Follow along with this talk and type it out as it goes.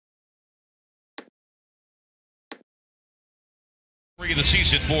Of the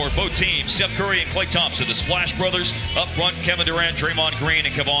season for both teams, Steph Curry and Klay Thompson, the Splash Brothers. Up front, Kevin Durant, Draymond Green,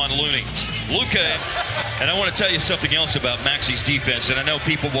 and Kevon Looney. Luka, and I want to tell you something else about Maxi's defense, and I know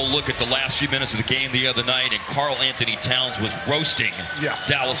people will look at the last few minutes of the game the other night, and Karl Anthony Towns was roasting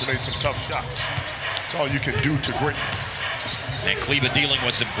Dallas. Made some tough shots. That's all you can do to greatness. And Cleveland dealing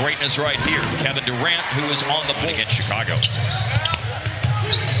with some greatness right here. Kevin Durant, who is on the ball against Chicago.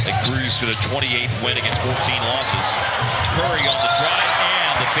 They cruise to the 28th win against 14 losses. Curry on the drive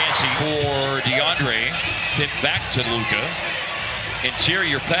and the fancy for DeAndre. Tip back to Luka.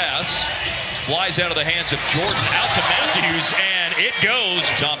 Interior pass. Flies out of the hands of Jordan out to Matthews, and it goes.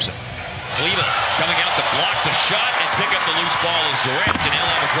 Thompson. Cleveland coming out to block the shot and pick up the loose ball as Durant, and he'll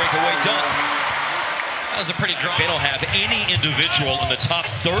have a breakaway dunk. That was a pretty draw. They don't have any individual in the top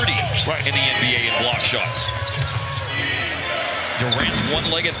 30 in the NBA in block shots. Durant's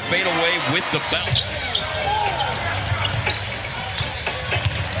one-legged fadeaway with the bounce.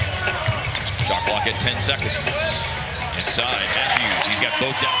 Shot clock at 10 seconds. Inside, Matthews, he's got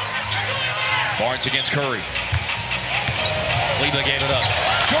both down. Barnes against Curry. Cleveland gave it up.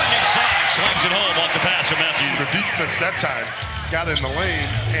 Jordan inside, slams it home off the pass of Matthews. The defense that time got in the lane,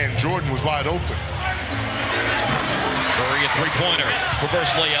 and Jordan was wide open. Curry a three-pointer. Reverse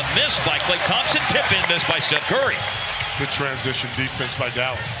layup missed by Klay Thompson. Tip-in missed by Steph Curry. Good transition defense by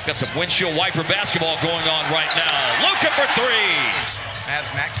Dallas. Got some windshield wiper basketball going on right now. Luka for three. Mavs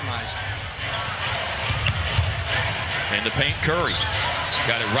maximized. In the paint, Curry.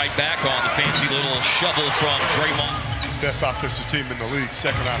 Got it right back on the fancy little shovel from Draymond. Best offensive team in the league,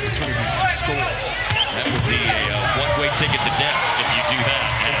 second opportunities to score. That would be a one-way ticket to death if you do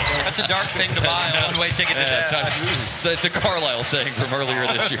that. That's a dark thing to buy, a one-way ticket to death. So it's a Carlisle saying from earlier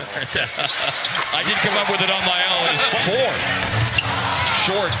this year. I did come up with it on my own. It's four.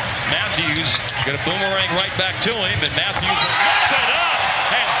 Short. Matthews got a boomerang right back to him, and Matthews will lift it up,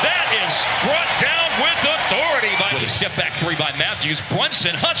 and that is brought down with authority by the step-back three by Matthews.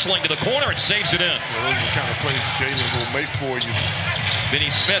 Brunson hustling to the corner and saves it in. Well, those are the kind of plays Jalen will make for you.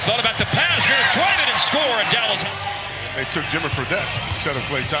 Vinny Smith thought about the pass, going to drive it and score, and Dallas. They took Jimmy Fredette instead of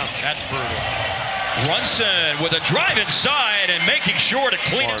Klay Thompson. That's brutal. Brunson with a drive inside and making sure to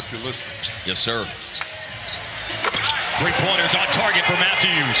clean it. If you're listening. Yes, sir. Three-pointers on target for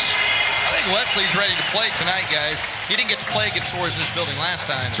Matthews. I think Wesley's ready to play tonight, guys. He didn't get to play against Warriors in this building last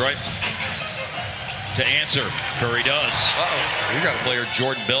time. That's right. To answer, Curry does. Uh-oh. You got a Player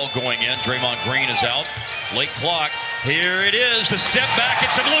Jordan Bell going in. Draymond Green is out. Late clock. Here it is. The step back.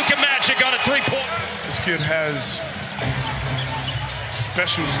 It's some Luka magic on a three-point. This kid has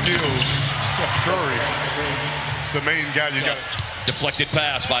special skills. Steph Curry, the main guy you got. Deflected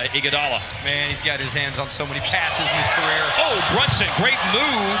pass by Iguodala. Man, he's got his hands on so many passes in his career. Oh, Brunson, great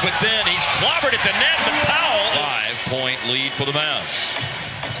move, but then he's clobbered at the net, but Powell. 5-point lead for the Mavs.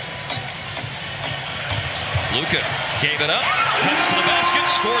 Luka gave it up, cuts to the basket,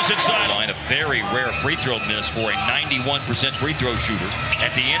 scores inside. Line a very rare free throw miss for a 91% free throw shooter.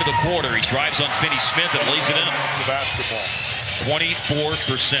 At the end of the quarter, he drives on Finney Smith and lays it in. The basketball. 24%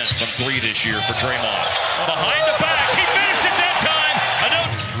 from three this year for Draymond. Behind the back, he finished it that time.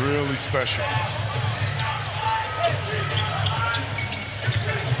 Really special.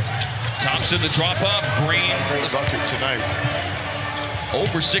 Thompson the drop up, Green. Bucket tonight. 0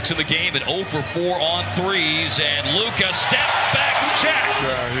 for 6 in the game and 0 for 4 on threes, and Luka step back check.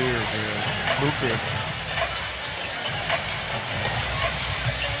 Yeah, here, man. Luka.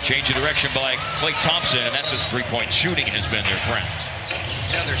 Change of direction by Klay Thompson, and that's his three-point shooting has been their friend.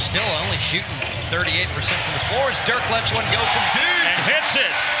 Yeah, they're still only shooting 38% from the floor as Dirk lets one go from Dude. And hits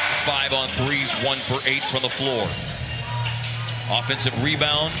it. 5 on threes, 1 for 8 from the floor. Offensive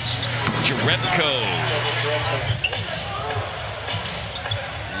rebound, Jerebko.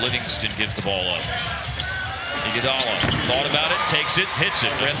 Livingston gives the ball up. Iguodala thought about it, takes it, hits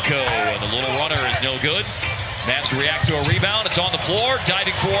it. Jerebko, and the little runner is no good. Mavs react to a rebound. It's on the floor,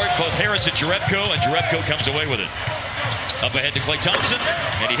 diving forward. Both Harris and Jerebko comes away with it. Up ahead to Klay Thompson,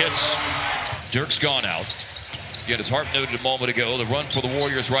 and he hits. Dirk's gone out. Yet, as Hart noted a moment ago, the run for the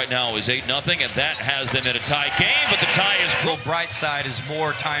Warriors right now is 8-0, and that has them in a tie game, but the tie is... The bright side is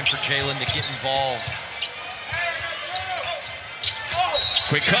more time for Jalen to get involved.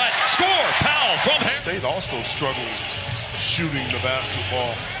 Quick cut, score, Powell from him. State also struggling shooting the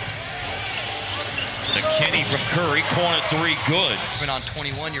basketball. McKinney from Curry, corner three, good. Been on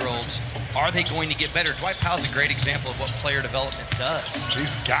 21-year-olds. Are they going to get better? Dwight Powell's a great example of what player development does.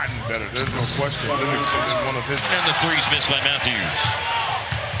 He's gotten better. There's no question. Livingston is one of his. And the three's missed by Matthews.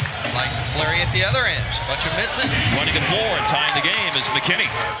 Like the flurry at the other end. Bunch of misses. Running the floor and tying the game is McKinney.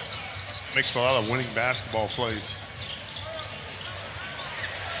 Makes a lot of winning basketball plays.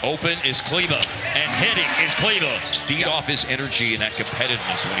 Open is Kleba, and hitting is Kleba. Feed off his energy and that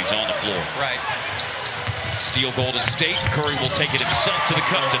competitiveness when he's on the floor. Right. Steal Golden State. Curry will take it himself to the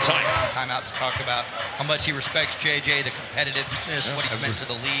cup to tie it. Timeouts talk about how much he respects JJ, the competitiveness, what he's meant to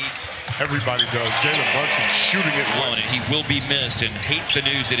the league. Everybody does. Jalen Brunson's shooting it Alone, and he will be missed, and hate the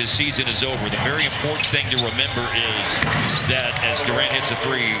news that his season is over. The very important thing to remember is that as Durant hits a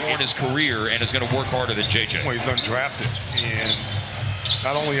three in his career and is going to work harder than JJ. Well, he's undrafted, and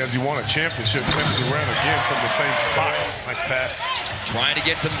not only has he won a championship, Kevin Durant again from the same spot. Nice pass. Trying to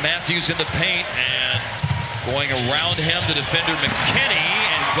get to Matthews in the paint, and going around him, the defender McKinney,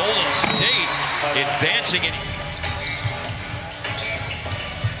 and Golden State advancing it.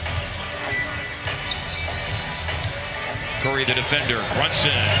 Curry, the defender, Brunson,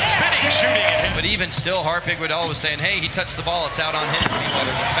 spinning, shooting at him. But even still, Harpig would always saying, hey, he touched the ball, it's out on him. Meanwhile,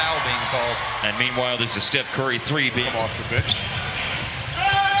 there's a foul being called. And meanwhile, there's a Steph Curry three being Off the bench.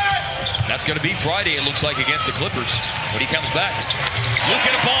 That's going to be Friday, it looks like, against the Clippers when he comes back. Look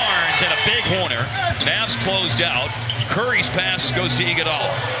at Barnes and a big horner. Mavs closed out. Curry's pass goes to Iguodala.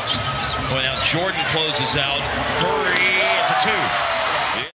 Well, now Jordan closes out. Curry, it's a two.